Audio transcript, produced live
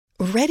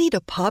Ready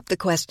to pop the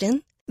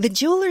question? The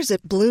jewelers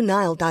at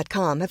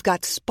BlueNile.com have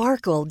got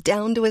sparkle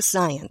down to a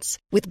science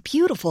with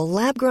beautiful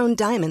lab-grown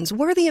diamonds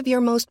worthy of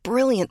your most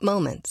brilliant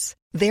moments.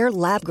 Their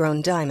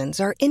lab-grown diamonds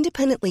are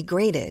independently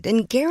graded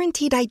and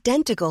guaranteed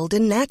identical to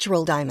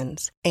natural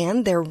diamonds,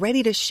 and they're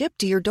ready to ship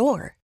to your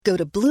door. Go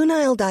to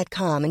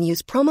BlueNile.com and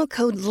use promo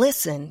code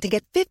LISTEN to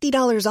get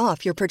 $50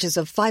 off your purchase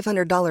of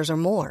 $500 or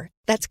more.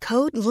 That's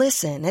code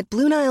LISTEN at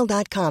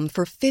BlueNile.com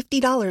for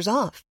 $50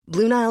 off.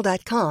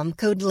 BlueNile.com,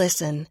 code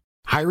LISTEN.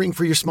 Hiring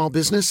for your small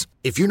business?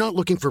 If you're not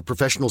looking for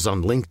professionals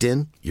on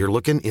LinkedIn, you're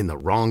looking in the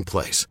wrong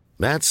place.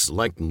 That's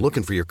like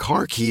looking for your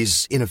car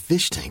keys in a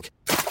fish tank.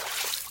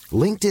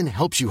 LinkedIn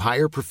helps you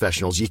hire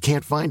professionals you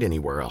can't find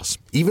anywhere else,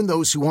 even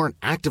those who aren't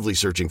actively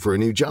searching for a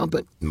new job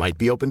but might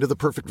be open to the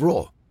perfect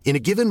role. In a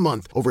given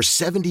month, over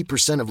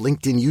 70% of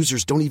LinkedIn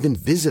users don't even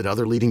visit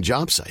other leading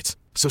job sites.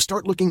 So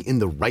start looking in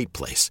the right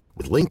place.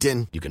 With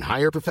LinkedIn, you can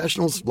hire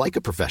professionals like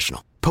a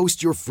professional.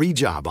 Post your free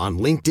job on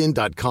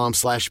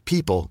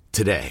linkedin.com/people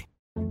today.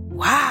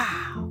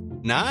 Wow.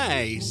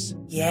 Nice.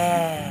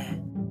 Yeah.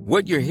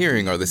 What you're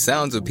hearing are the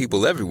sounds of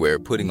people everywhere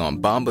putting on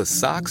Bombas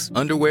socks,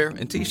 underwear,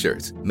 and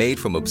T-shirts made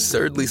from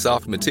absurdly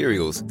soft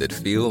materials that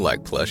feel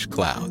like plush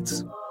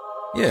clouds.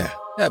 Yeah,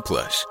 that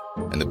plush.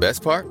 And the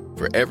best part?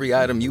 For every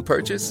item you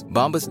purchase,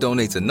 Bombas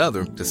donates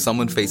another to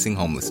someone facing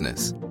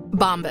homelessness.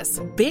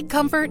 Bombas. Big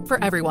comfort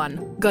for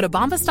everyone. Go to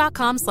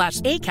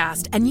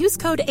bombas.com/ACAST and use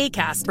code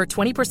ACAST for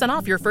 20%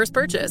 off your first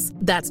purchase.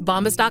 That's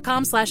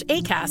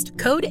bombas.com/ACAST.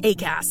 Code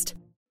ACAST.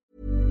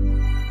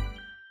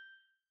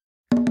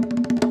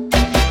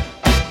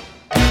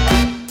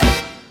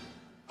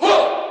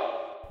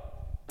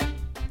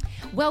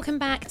 Welcome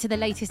back to the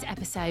latest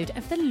episode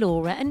of the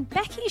Laura and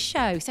Becky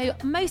Show. So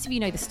most of you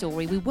know the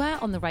story. We were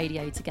on the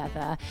radio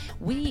together.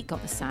 We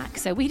got the sack.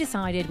 So we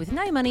decided with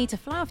no money to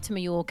fly off to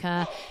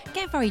Mallorca,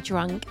 get very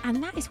drunk,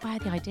 and that is where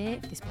the idea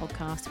for this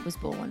podcast was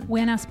born.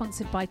 We're now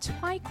sponsored by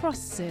Twycross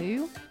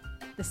Zoo,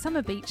 the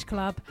Summer Beach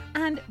Club,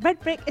 and Red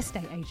Brick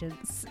Estate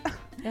Agents.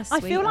 Yes, I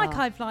feel like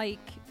I've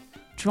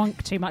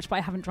drunk too much, but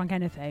I haven't drunk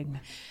anything.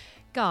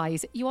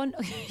 Guys, you are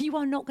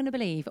not going to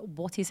believe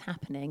what is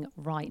happening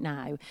right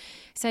now.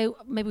 So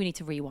maybe we need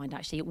to rewind,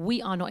 actually.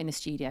 We are not in the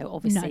studio,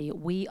 obviously. No.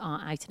 We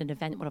are out at an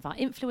event, one of our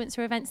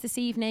influencer events this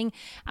evening,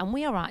 and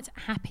we are at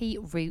Happy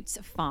Roots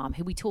Farm,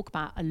 who we talk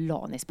about a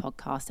lot on this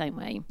podcast, don't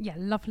we? Yeah,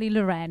 lovely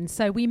Lorraine.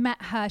 So we met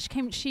her.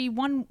 She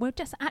won, we're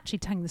just actually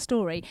telling the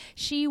story.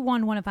 She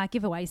won one of our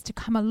giveaways to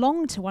come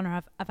along to one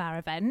of our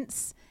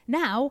events.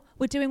 Now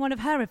we're doing one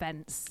of her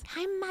events.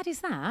 How mad is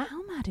that?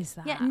 How mad is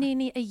that? Yeah,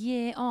 nearly a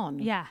year on.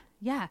 Yeah.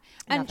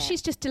 And she's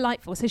just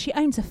delightful. So she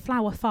owns a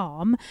flower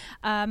farm,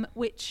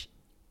 which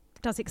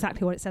does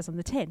exactly what it says on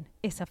the tin.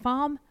 It's a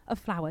farm of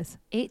flowers.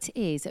 It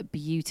is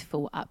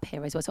beautiful up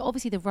here as well. So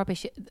obviously the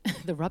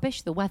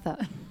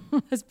weather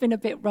has been a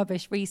bit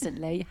rubbish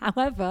recently.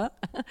 However,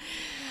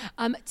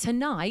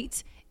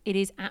 tonight it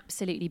is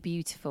absolutely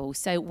beautiful.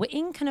 So we're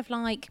in kind of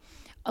like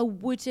a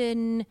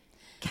wooden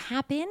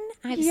cabin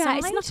outside. Yeah,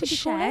 it's not a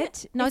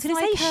shed. No, I was going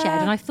to say shed,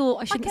 and I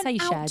thought I shouldn't say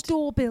shed.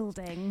 Outdoor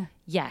building.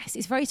 Yes,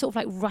 it's very sort of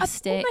like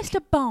rustic. Almost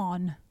a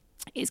barn.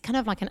 It's kind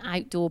of like an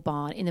outdoor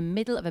barn in the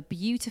middle of a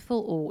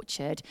beautiful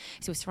orchard.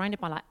 So we're surrounded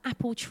by like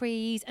apple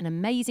trees and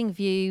amazing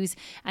views.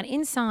 And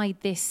inside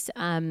this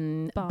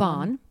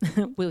barn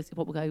what we'll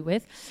go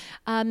with,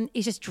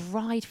 is just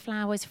dried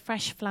flowers,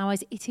 fresh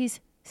flowers. It is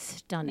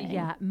stunning.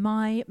 Yeah,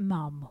 my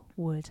mum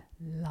would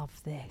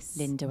love this.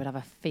 Linda would have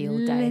a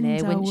field day in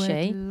here, wouldn't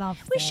she?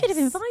 We should have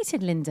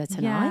invited Linda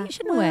tonight,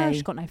 shouldn't we?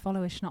 She's got no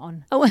followers. She's not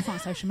on, she's not on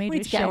social media. We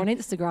need to get her on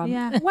Instagram.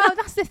 Yeah. Well,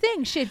 that's the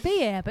thing. She'd be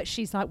here, but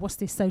she's like, what's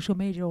this social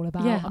media all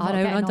about? Yeah, I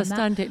don't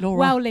understand it, Laura.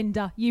 Well,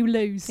 Linda, you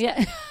lose.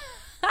 Yeah.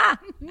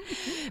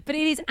 But it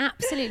is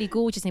absolutely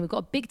gorgeous. And we've got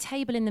a big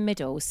table in the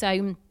middle.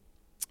 So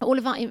all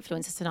of our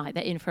influencers tonight,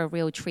 they're in for a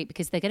real treat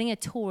because they're getting a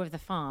tour of the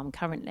farm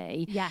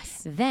currently.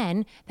 Yes.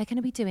 Then they're going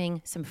to be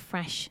doing some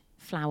fresh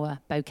flower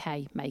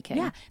bouquet making.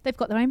 Yeah, they've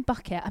got their own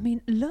bucket. I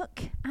mean,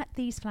 look at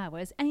these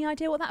flowers. Any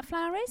idea what that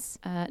flower is?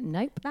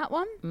 Nope. That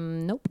one?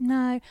 Nope.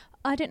 No,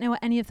 I don't know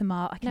what any of them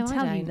are. I can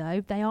tell you, don't.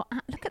 though, they are...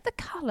 Look at the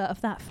colour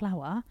of that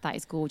flower. That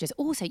is gorgeous.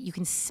 Also, you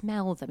can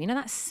smell them. You know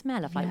that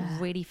smell of like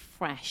really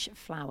fresh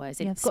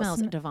flowers? It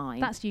smells divine.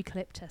 That's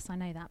eucalyptus. I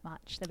know that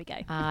much. There we go.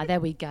 There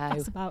we go.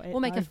 That's about it.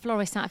 We'll make a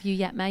florist out of you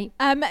yet, mate.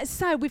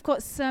 So we've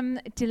got some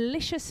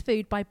delicious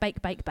food by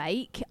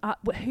Bake,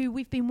 who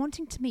we've been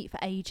wanting to meet for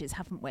ages,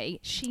 haven't we?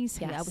 She's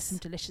here with some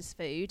delicious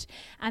food.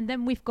 And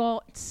then we've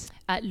got...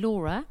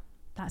 Laura.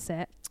 That's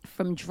it.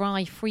 From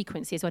Dry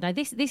Frequency as well. Now,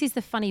 this is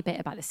the funny bit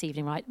about this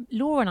evening, right?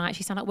 Laura and I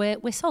actually sound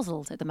like we're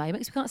sozzled at the moment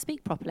because we can't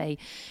speak properly.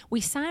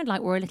 We sound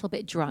like we're a little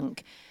bit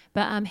drunk.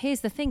 But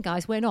here's the thing,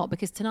 guys. We're not,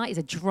 because tonight is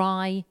a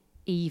dry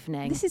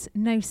evening. This is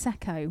no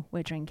Secco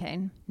we're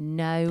drinking.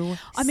 No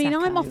I mean,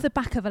 I'm Secco. off the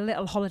back of a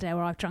little holiday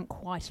where I've drunk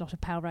quite a lot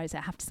of pale rosé,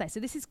 I have to say. So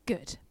this is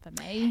good for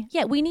me.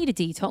 Yeah, we need a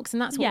detox,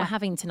 and that's what Yeah. we're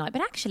having tonight.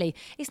 But actually,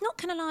 it's not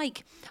kind of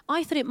like,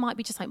 I thought it might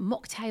be just like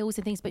mocktails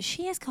and things, but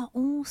she has got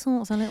all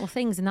sorts of little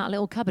things in that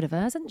little cupboard of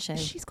hers, hasn't she?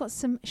 She's got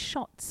some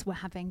shots we're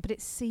having, but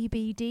it's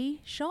CBD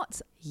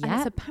shots. And Yeah.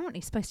 it's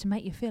apparently supposed to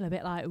make you feel a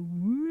bit like,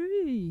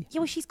 woo. Yeah,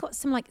 well, she's got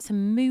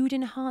some mood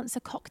enhancer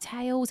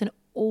cocktails and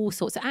all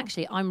sorts. So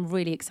actually, I'm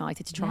really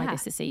excited to try Yeah.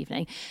 this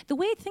evening. The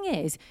weird thing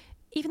is,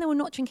 even though we're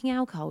not drinking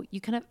alcohol,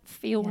 you kind of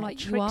feel Yeah, like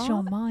it you are. tricks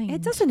your mind.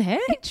 It doesn't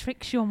it? It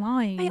tricks your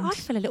mind. Hey, I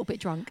feel a little bit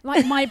drunk.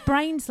 Like my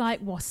brain's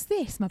like, what's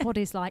this? My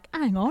body's like,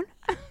 hang on.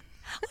 I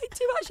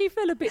do actually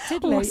feel a bit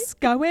tiddly. What's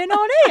going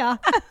on here?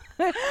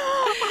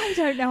 I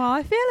don't know how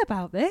I feel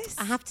about this.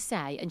 I have to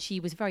say, and she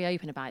was very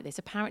open about this,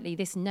 apparently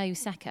this no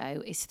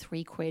Secco is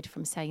 £3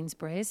 from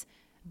Sainsbury's.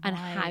 And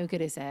how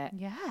good is it?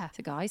 Yeah.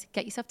 So guys,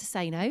 get yourself to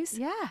Sanos.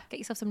 Yeah. Get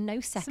yourself some no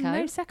Secco. Some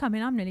no Secco. I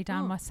mean, I'm nearly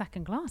down my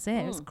second glass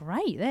here. It's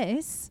great,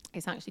 this.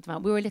 It's actually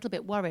divine. We were a little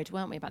bit worried,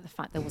 weren't we, about the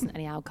fact there wasn't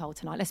any alcohol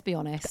tonight. Let's be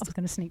honest. I was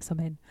going to sneak some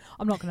in.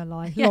 I'm not going to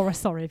lie. Yeah. Laura,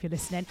 sorry if you're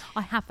listening.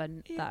 I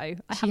haven't, though. I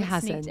haven't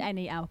hasn't. sneaked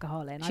any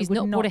alcohol in. She's I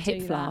would not brought a do hip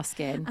that. flask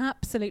in.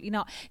 Absolutely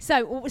not.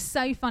 So what was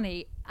so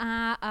funny,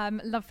 our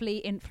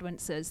lovely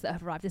influencers that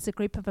have arrived, there's a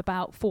group of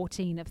about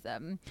 14 of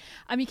them.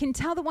 You can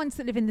tell the ones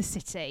that live in the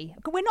city.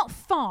 We're not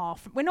far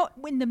from, we're not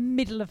in the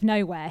middle of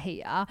nowhere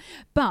here,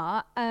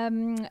 but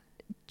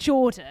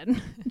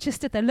Jordan just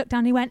stood there, looked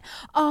down, he went,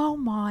 oh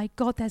my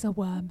God, there's a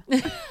worm.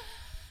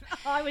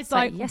 I was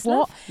like, yes,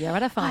 what? love, you're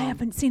at a farm. I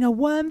haven't seen a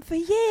worm for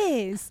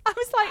years. I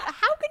was like,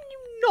 how can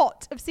you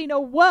not have seen a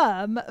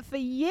worm for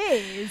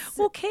years?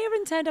 Well,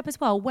 Kieran turned up as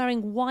well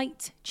wearing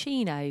white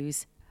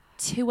chinos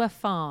to a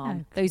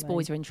farm. Oh, Those clue.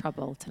 boys are in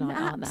trouble tonight,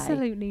 aren't they?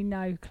 Absolutely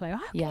no clue. How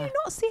can Yeah. you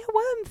not see a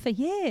worm for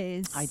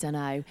years? I don't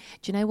know.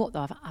 Do you know what,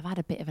 though? I've had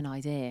a bit of an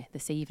idea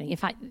this evening. In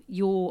fact,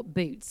 your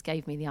boots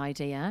gave me the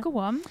idea. Go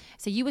on.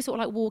 So you were sort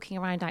of like walking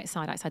around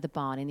outside the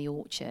barn in the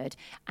orchard,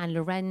 and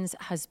Loren's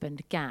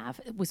husband,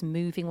 Gav, was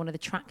moving one of the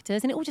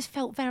tractors, and it all just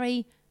felt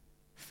very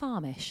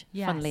farmish,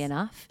 Yes. funnily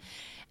enough.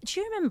 Do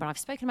you remember, I've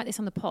spoken about this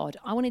on the pod,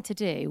 I wanted to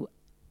do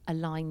a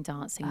line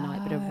dancing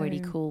night, but a really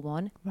cool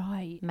one.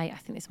 Right. Mate, I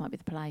think this might be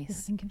the I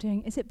place. think I'm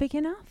doing. Is it big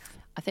enough?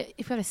 I think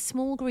if we had a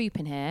small group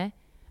in here,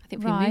 I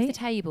think if we Right. move the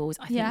tables,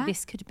 I Yeah. think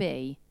this could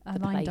be A the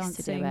line place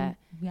to do dancing. it.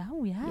 Yeah.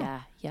 Oh,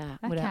 yeah. Yeah.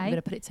 I'm Okay. going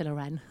to put it to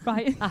Loren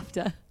Right.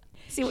 after.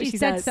 See what She she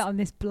said says. that on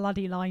this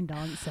bloody line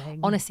dancing.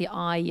 Honestly,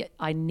 I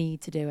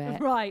need to do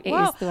it. Right. It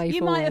well, is the way you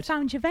forward. might have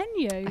found your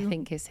venue. I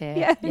think it's here.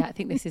 Yeah. Yeah, I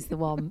think this is the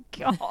one.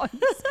 God.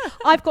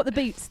 I've got the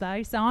boots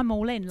though, so I'm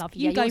all in, love.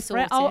 You Yeah, go you're for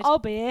it. sorted. I'll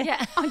be here.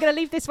 Yeah. I'm going to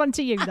leave this one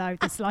to you though,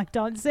 this line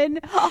dancing.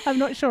 I'm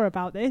not sure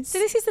about this. So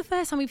this is the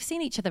first time we've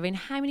seen each other in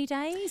how many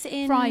days?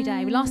 In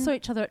Friday. We last saw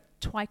each other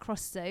at Twycross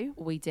Zoo.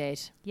 We did.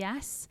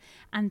 Yes.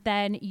 And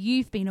then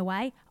you've been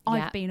away. Yeah.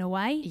 I've been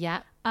away.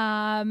 Yeah.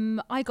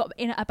 I got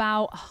in at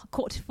about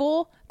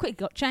 3:45, quickly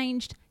got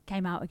changed,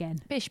 came out again.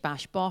 Bish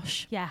bash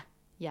bosh. Yeah.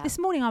 Yeah. This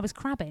morning I was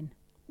crabbing.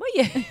 Were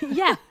you?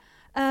 Yeah.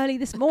 Early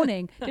this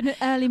morning. Did an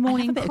early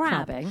morning bit of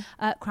crab. crabbing.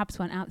 Crabs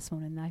weren't out this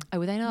morning though. Oh,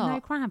 were they not?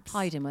 No crabs.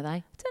 Hiding, were they?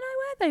 I don't know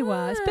where they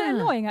were. It's a bit Ah.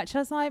 annoying actually.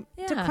 I was like,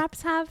 do Yeah.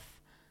 crabs have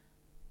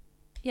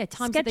Yeah,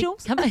 times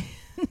schedules? That they,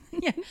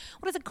 yeah.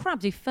 What does a crab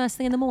do first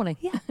thing in the morning?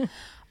 Yeah.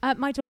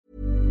 My daughter.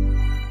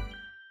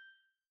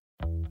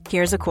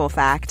 Here's a cool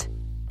fact.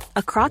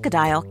 A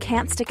crocodile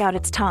can't stick out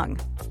its tongue.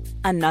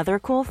 Another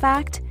cool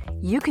fact,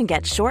 you can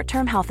get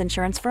short-term health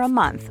insurance for a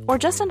month or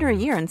just under a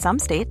year in some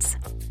states.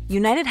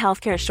 United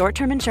Healthcare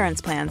short-term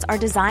insurance plans are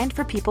designed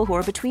for people who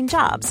are between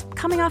jobs,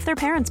 coming off their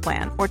parents'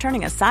 plan, or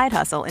turning a side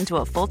hustle into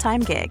a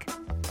full-time gig.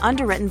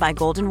 Underwritten by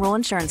Golden Rule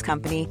Insurance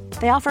Company,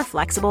 they offer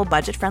flexible,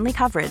 budget-friendly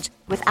coverage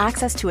with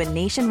access to a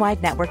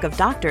nationwide network of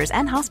doctors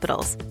and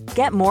hospitals.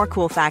 Get more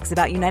cool facts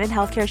about United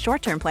Healthcare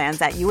short-term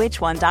plans at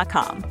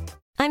uh1.com.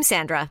 I'm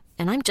Sandra,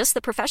 and I'm just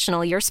the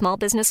professional your small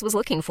business was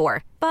looking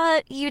for.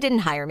 But you didn't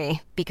hire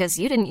me because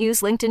you didn't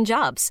use LinkedIn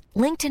Jobs.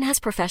 LinkedIn has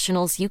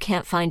professionals you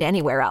can't find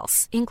anywhere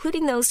else,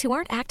 including those who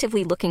aren't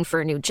actively looking for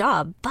a new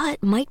job,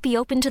 but might be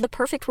open to the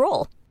perfect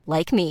role,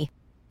 like me.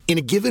 In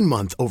a given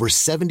month, over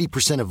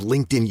 70% of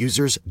LinkedIn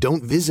users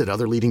don't visit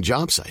other leading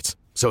job sites.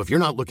 So if you're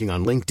not looking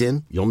on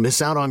LinkedIn, you'll miss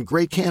out on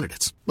great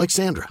candidates like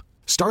Sandra.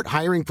 Start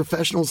hiring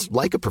professionals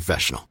like a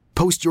professional.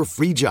 Post your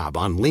free job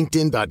on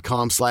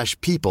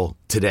linkedin.com/people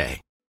today.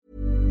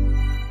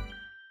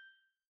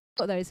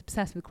 Got those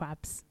obsessed with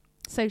crabs.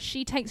 So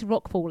she takes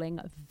rock falling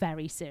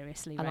very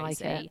seriously, I like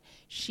Rosie. it.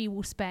 She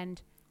will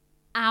spend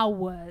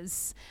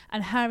hours,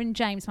 and her and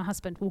James, my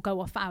husband, will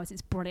go off for hours.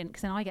 It's brilliant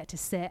because then I get to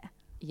sit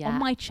on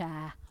my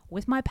chair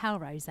with my pale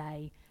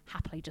rosé,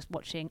 happily just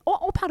watching,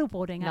 or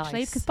paddleboarding actually,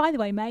 Nice. because by the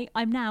way, mate,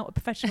 I'm now a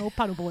professional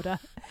paddleboarder.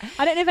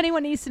 I don't know if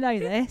anyone needs to know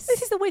this.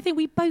 This is the weird thing.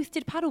 We both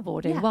did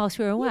paddleboarding Yeah. whilst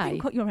we were You away. haven't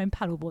got your own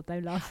paddleboard though,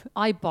 love.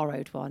 I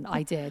borrowed one.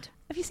 I did.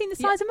 Have you seen the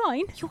size of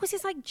mine? Yours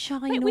is like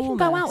ginormous. Mate, we can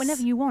go out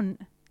whenever you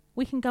want.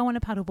 We can go on a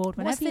paddleboard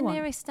whenever What's the you want.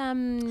 nearest I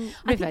river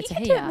think to you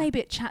can here? do it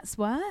maybe at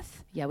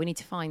Chatsworth. Yeah, we need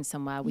to find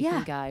somewhere we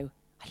can go.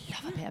 I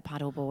love a bit of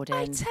paddleboarding.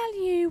 I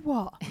tell you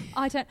what,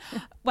 I don't.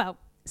 Well,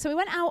 so we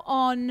went out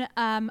on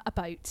a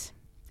boat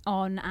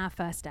on our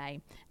first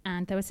day,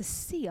 and there was a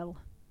seal.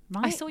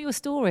 Right? I saw your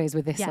stories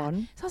with this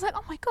on. So I was like,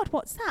 oh my God,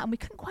 what's that? And we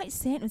couldn't quite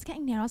see it. It was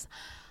getting near. I was,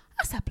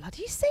 that's a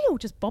bloody seal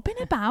just bobbing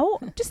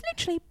about, just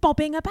literally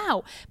bobbing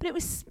about. But it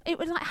was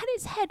like had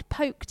its head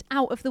poked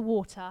out of the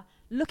water,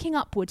 looking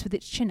upwards with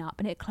its chin up,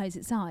 and it closed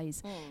its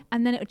eyes.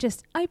 And then it would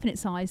just open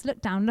its eyes,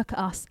 look down, look at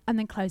us, and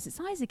then close its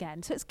eyes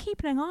again. So it's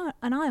keeping an eye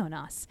on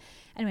us.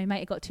 Anyway,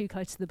 mate, it got too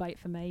close to the boat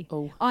for me.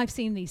 Oh. I've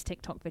seen these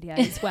TikTok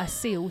videos where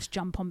seals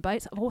jump on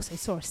boats. I've also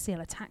saw a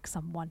seal attack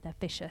someone. They're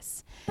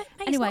vicious. But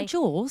anyway, it's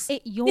not Jaws.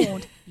 it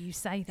yawned. You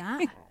say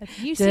that. Have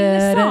you seen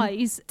the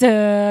size?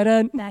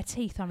 Their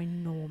teeth are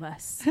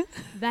enormous.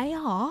 They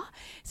are.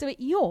 So it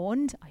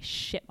yawned. I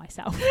shit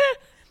myself.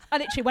 I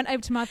literally went over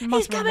to my mother-in-law.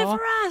 He's coming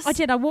for us. I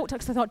did. I walked up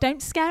because I thought,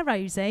 don't scare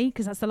Rosie,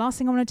 because that's the last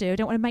thing I want to do. I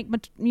don't want to make my,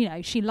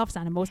 she loves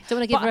animals. Don't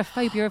want to give her a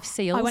phobia of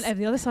seals. I went over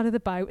the other side of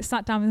the boat,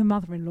 sat down with my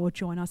mother-in-law,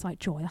 Joy, and I was like,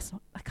 Joy,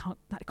 that can't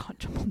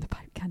jump on the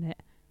boat, can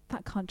it?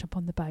 That can't jump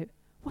on the boat.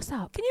 What's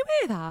up? Can you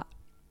hear that?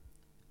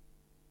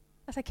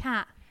 That's a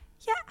cat.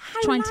 Yeah,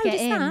 how trying loud to get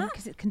is in that?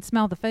 because it can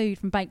smell the food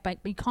from bake, but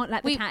you can't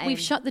let the cat in. We've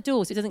shut the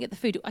door so it doesn't get the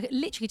food. I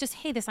literally just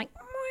hear this like,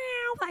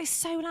 meow. That is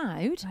so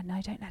loud. I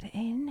know, don't let it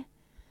in.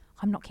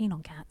 I'm not keen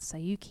on cats, so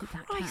you keep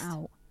that cat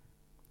out.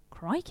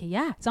 Crikey,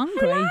 yeah, it's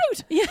hungry. How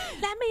loud? Yeah,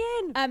 let me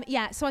in.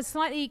 Yeah, so I was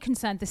slightly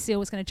concerned the seal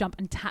was going to jump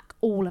and attack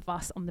all of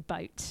us on the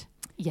boat.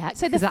 Yeah,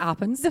 so that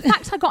happens. The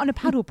fact I got on a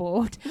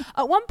paddleboard,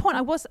 at one point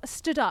I was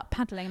stood up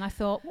paddling and I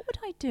thought, what would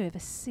I do if a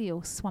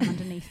seal swam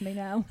underneath me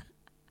now?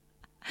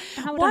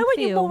 How would Why I weren't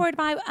feel? you more worried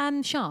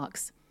about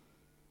sharks?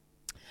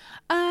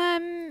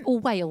 Or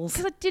whales?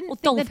 Because I didn't or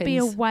think dolphins? there'd be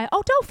a whale.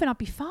 Oh, dolphin, I'd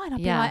be fine. I'd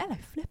be like, hello,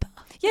 Flipper.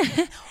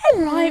 Yeah.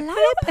 All right,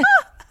 Flipper.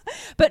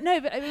 But no,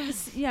 but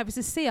it was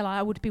a seal.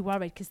 I would be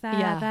worried because they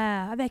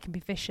can be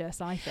vicious,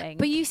 I think.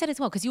 But you said as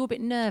well, because you're a bit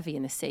nervy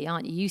in the sea,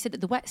 aren't you? You said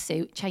that the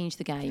wetsuit changed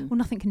the game. Well,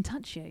 nothing can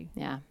touch you.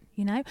 Yeah.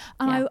 You know,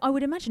 and I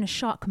would imagine a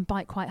shark can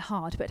bite quite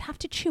hard, but it'd have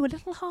to chew a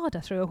little harder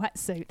through a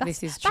wetsuit.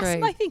 This is true.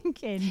 That's my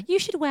thinking. You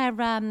should wear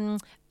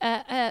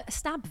a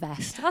stab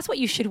vest. That's what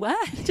you should wear,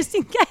 just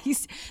in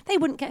case they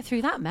wouldn't get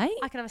through that, mate.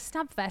 I could have a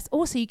stab vest.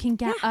 Also, you can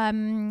get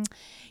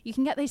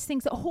those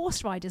things that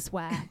horse riders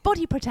wear,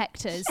 body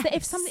protectors. That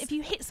if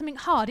you hit something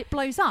hard, it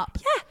blows up.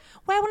 Yeah,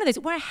 wear one of those.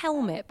 Wear a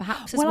helmet,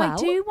 perhaps as well. Well, I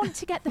do want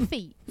to get the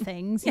feet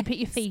things. You put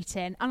your feet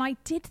in, and I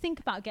did think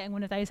about getting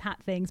one of those hat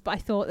things, but I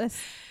thought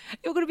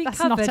you're going to be that's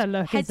covered not a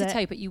look, head is to it?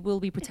 toe, but you will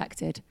be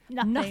protected.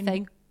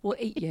 Nothing will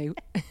eat you.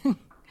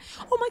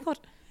 Oh my God!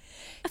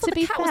 I thought To the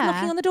be cat was fair,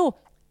 knocking on the door.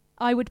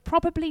 I would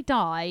probably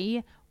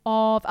die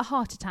of a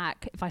heart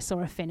attack if I saw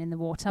a fin in the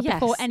water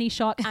before any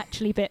shark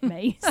actually bit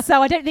me.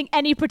 So I don't think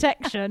any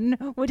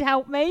protection would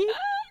help me.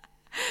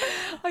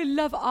 I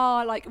love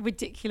our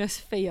ridiculous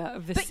fear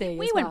of the sea.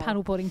 We went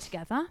paddleboarding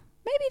together.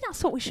 Maybe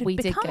that's what we should become.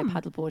 We did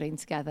go paddleboarding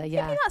together,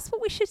 yeah. Maybe that's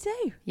what we should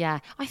do. Yeah,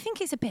 I think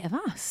it's a bit of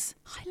us.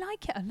 I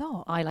like it a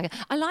lot. I like it.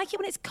 I like it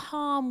when it's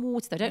calm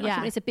water, though. I don't like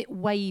it when it's a bit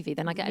wavy.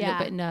 Then I get a little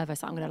bit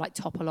nervous that I'm going to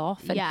topple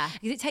off. And,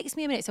 because it takes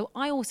me a minute. So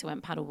I also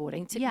went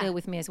paddleboarding, took Bill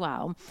with me as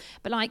well.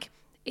 But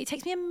it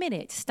takes me a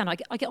minute to stand. I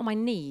get on my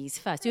knees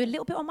first, do a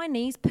little bit on my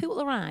knees,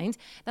 poodle around,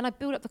 then I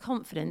build up the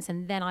confidence,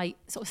 and then I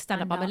sort of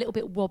stand up. I'm a little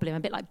bit wobbly. I'm a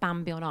bit like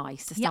Bambi on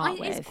ice to start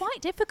with. It's quite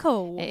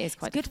difficult. It is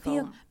quite difficult.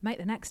 difficult. Mate,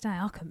 the next day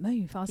I couldn't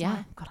move. I was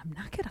like, God, I'm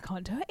knackered. I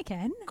can't do it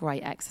again.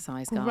 Great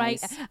exercise, guys.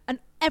 Great. And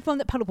everyone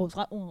that paddleboards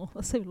like,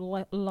 that's so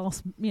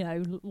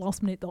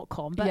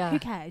lastminute.com. But who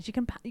cares? You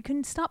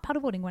can start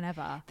paddleboarding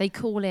whenever. They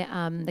call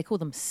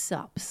them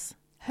SUPs.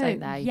 Who?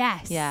 Don't they?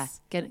 Yes. Yeah.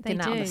 Getting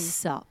out on the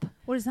SUP.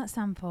 What does that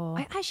stand for?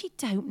 I actually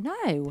don't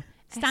know.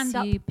 Stand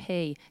up.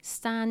 SUP.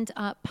 Stand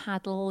up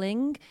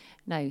paddling.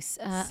 No.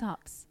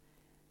 SUPs.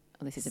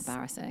 Oh, this is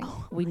embarrassing.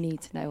 We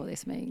need to know what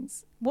this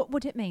means. What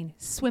would it mean?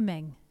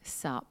 Swimming.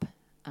 SUP.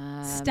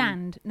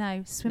 Stand.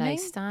 No. Swimming.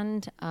 No.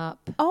 Stand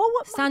up. Oh,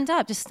 what? Stand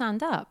up. Just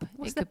stand up.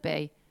 What's it could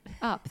be.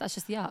 Up. That's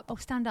just the up. Oh,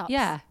 stand up.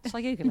 Yeah. Shall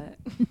I Google it?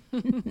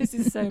 This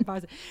is so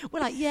embarrassing.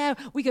 We're like,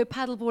 we go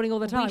paddleboarding all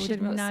the time. We should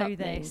know this.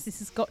 Means. This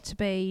has got to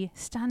be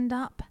stand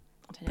up.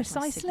 I don't know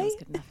precisely. If my signal's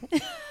good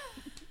enough.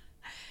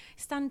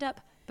 Stand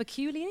up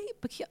peculiarly.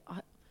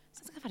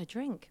 Sounds like I've had a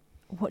drink.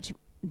 What? You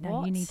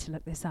need to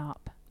look this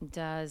up.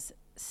 Does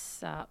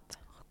SUP?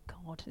 Oh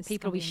God!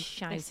 People will be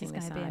shouting this out.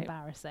 This is going to be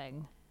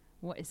embarrassing.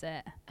 What is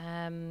it?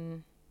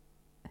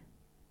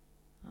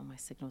 Oh, my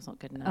signal's not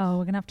good enough. Oh,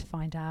 we're going to have to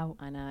find out.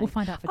 I know. We'll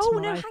find out for tomorrow. Oh,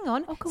 no, hang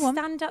on. Oh, go on.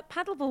 Stand up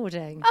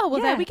paddleboarding. Oh, well,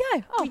 there we go.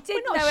 Oh, we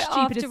did we're not know it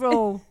stupid after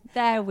all.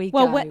 There we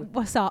well, go.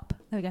 what's up?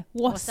 There we go.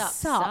 What's up?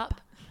 Sup?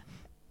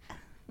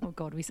 Oh,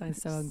 God, we sound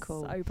so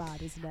uncool. So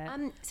bad, isn't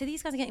it? So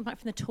these guys are getting back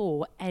from the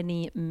tour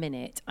any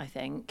minute, I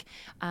think.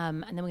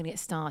 And then we're going to get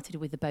started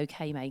with the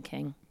bouquet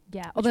making.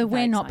 Yeah, although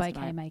we're not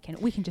bouquet making.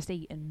 We can just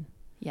eat and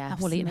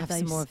we'll eat and have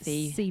some more of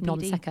the CBD,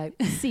 non-secco.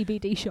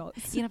 CBD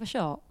shots. You can have a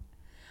shot?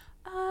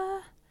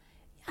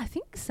 I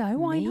think so.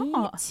 Why Me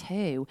not?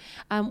 too.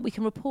 We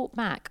can report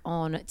back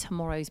on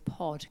tomorrow's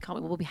pod,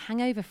 can't we? We'll be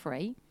hangover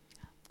free.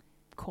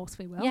 Of course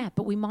we will. Yeah,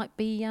 but we might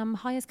be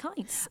high as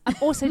kites.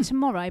 Also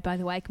tomorrow, by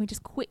the way, can we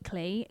just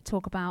quickly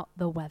talk about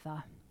the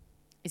weather?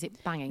 Is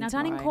it banging Now,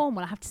 tomorrow? down in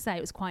Cornwall, I have to say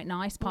it was quite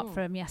nice, apart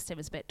from yesterday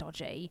was a bit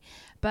dodgy.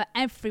 But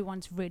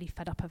everyone's really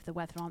fed up of the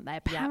weather, aren't they?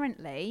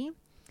 Apparently,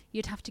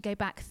 you'd have to go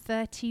back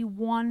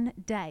 31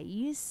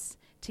 days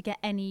to get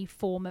any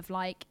form of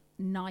like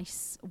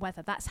nice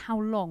weather. That's how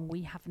long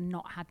we have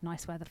not had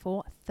nice weather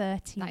for.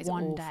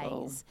 31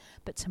 days.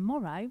 But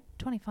tomorrow,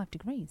 25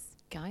 degrees.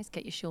 Guys,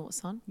 get your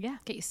shorts on. Yeah.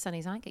 Get your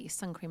sunnies out. Get your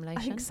sun cream lotion.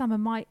 I think summer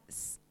might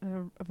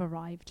have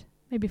arrived.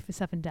 Maybe for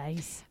 7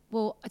 days.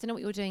 Well, I don't know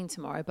what you're doing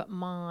tomorrow, but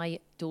my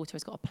daughter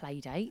has got a play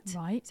date.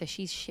 Right. So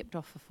she's shipped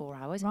off for 4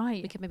 hours.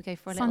 Right. We could maybe go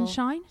for a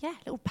Sunshine?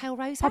 little pale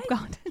rose. Oh,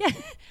 God. Yeah.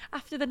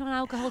 After the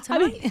non-alcohol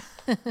time.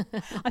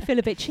 I feel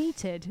a bit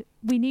cheated.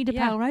 We need a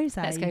pale rosé.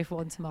 Let's go for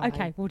one tomorrow.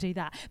 Okay, we'll do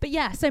that. But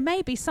yeah, so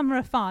maybe Summer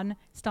of Fun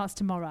starts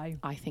tomorrow.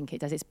 I think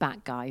it does. It's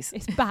back, guys.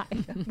 It's back.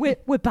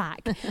 we're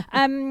back.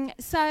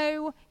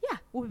 So yeah,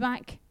 we'll be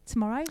back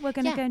tomorrow. We're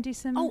going to go and do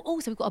some... Oh,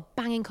 also, we've got a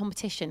banging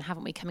competition,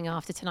 haven't we, coming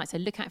after tonight? So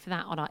look out for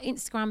that on our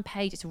Instagram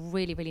page. It's a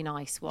really, really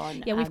nice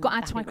one. Yeah, we've got our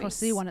Abby Twycross Reese.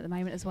 Zoo one at the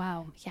moment as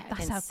well. Yeah,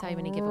 that's again, our so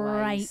many great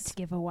giveaways.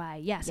 giveaway.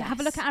 Yeah, so have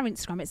a look at our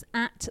Instagram. It's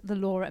at The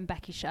Laura and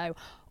Becky Show.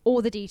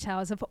 All the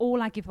details of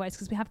all our giveaways,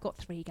 because we have got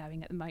 3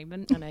 going at the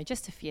moment. I know,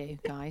 just a few,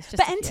 guys. Just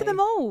but a enter few. them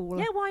all.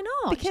 Yeah, why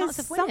not? Because Chance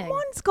of winning.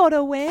 someone's got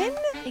to win.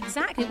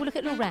 Exactly. Well, look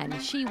at Lorraine.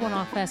 She won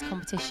our first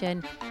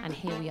competition, and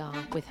here we are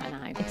with her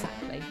now.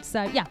 Exactly.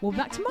 So yeah, we'll be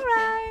back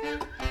tomorrow.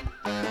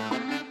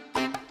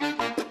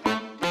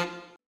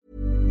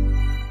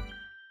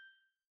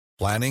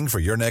 Planning for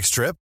your next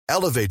trip?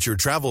 Elevate your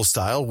travel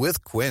style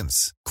with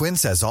Quince.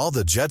 Quince has all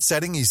the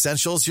jet-setting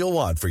essentials you'll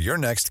want for your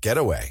next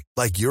getaway,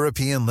 like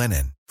European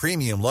linen,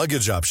 premium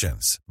luggage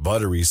options,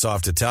 buttery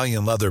soft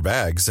Italian leather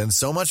bags, and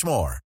so much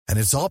more. And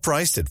it's all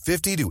priced at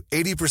 50 to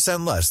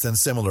 80% less than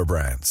similar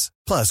brands.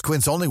 Plus,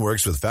 Quince only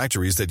works with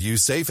factories that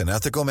use safe and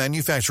ethical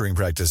manufacturing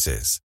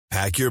practices.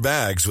 Pack your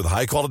bags with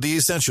high-quality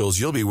essentials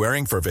you'll be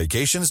wearing for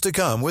vacations to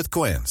come with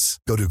Quince.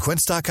 Go to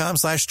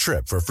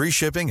quince.com/trip for free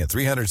shipping and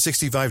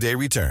 365-day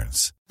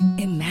returns.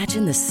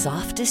 Imagine the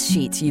softest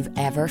sheets you've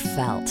ever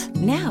felt.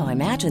 Now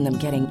imagine them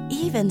getting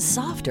even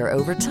softer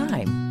over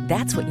time.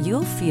 That's what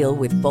you'll feel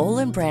with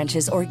Boll &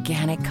 Branch's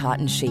organic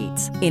cotton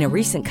sheets. In a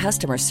recent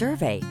customer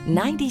survey,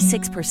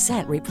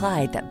 96%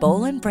 replied that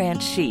Boll &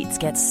 Branch sheets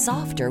get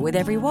softer with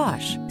every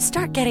wash.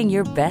 Start getting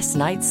your best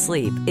night's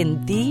sleep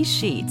in these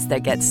sheets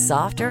that get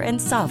softer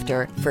and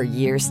softer for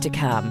years to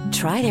come.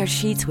 Try their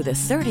sheets with a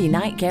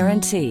 30-night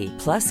guarantee.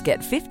 Plus, get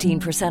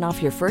 15%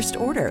 off your first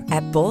order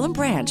at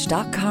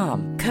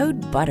bollandbranch.com.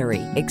 Code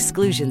BUTTERY.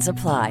 Exclusions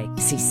apply.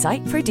 See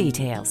site for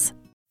details.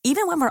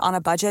 Even when we're on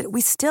a budget,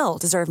 we still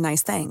deserve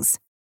nice things.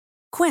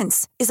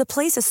 Quince is a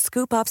place to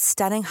scoop up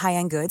stunning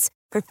high-end goods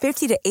for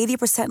 50 to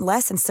 80%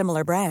 less than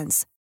similar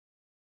brands.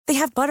 They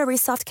have buttery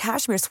soft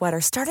cashmere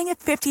sweaters starting at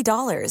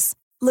 $50,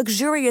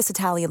 luxurious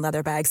Italian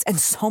leather bags, and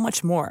so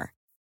much more.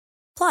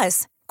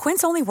 Plus,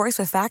 Quince only works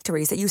with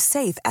factories that use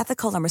safe,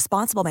 ethical, and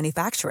responsible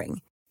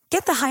manufacturing.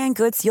 Get the high-end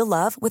goods you'll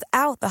love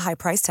without the high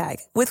price tag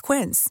with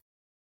Quince.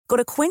 Go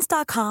to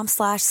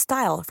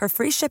quince.com/style for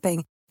free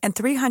shipping and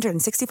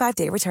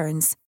 365-day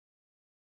returns.